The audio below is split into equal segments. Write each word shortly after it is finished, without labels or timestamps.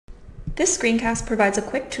This screencast provides a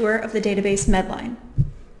quick tour of the database Medline.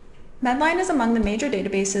 Medline is among the major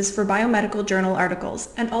databases for biomedical journal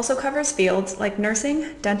articles and also covers fields like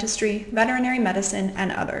nursing, dentistry, veterinary medicine,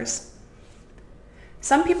 and others.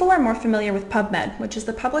 Some people are more familiar with PubMed, which is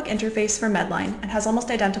the public interface for Medline and has almost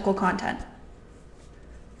identical content.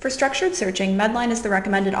 For structured searching, Medline is the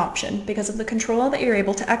recommended option because of the control that you're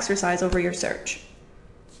able to exercise over your search.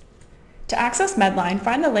 To access Medline,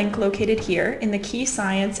 find the link located here in the Key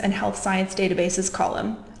Science and Health Science Databases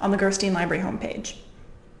column on the Gerstein Library homepage.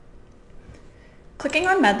 Clicking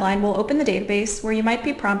on Medline will open the database where you might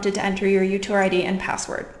be prompted to enter your UTOR ID and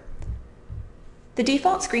password. The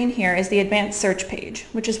default screen here is the Advanced Search page,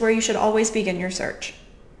 which is where you should always begin your search.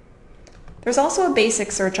 There's also a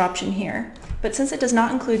basic search option here, but since it does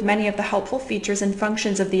not include many of the helpful features and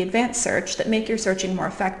functions of the advanced search that make your searching more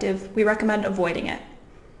effective, we recommend avoiding it.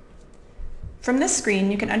 From this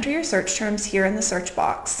screen, you can enter your search terms here in the search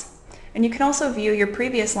box, and you can also view your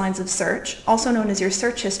previous lines of search, also known as your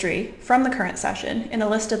search history, from the current session in a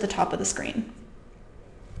list at the top of the screen.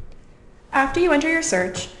 After you enter your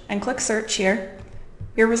search and click Search here,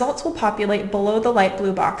 your results will populate below the light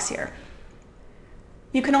blue box here.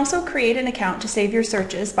 You can also create an account to save your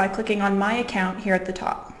searches by clicking on My Account here at the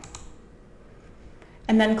top,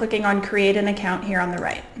 and then clicking on Create an Account here on the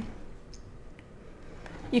right.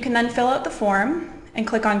 You can then fill out the form and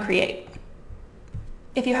click on Create.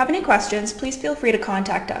 If you have any questions, please feel free to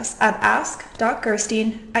contact us at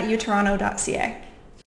ask.gerstein@utoronto.ca.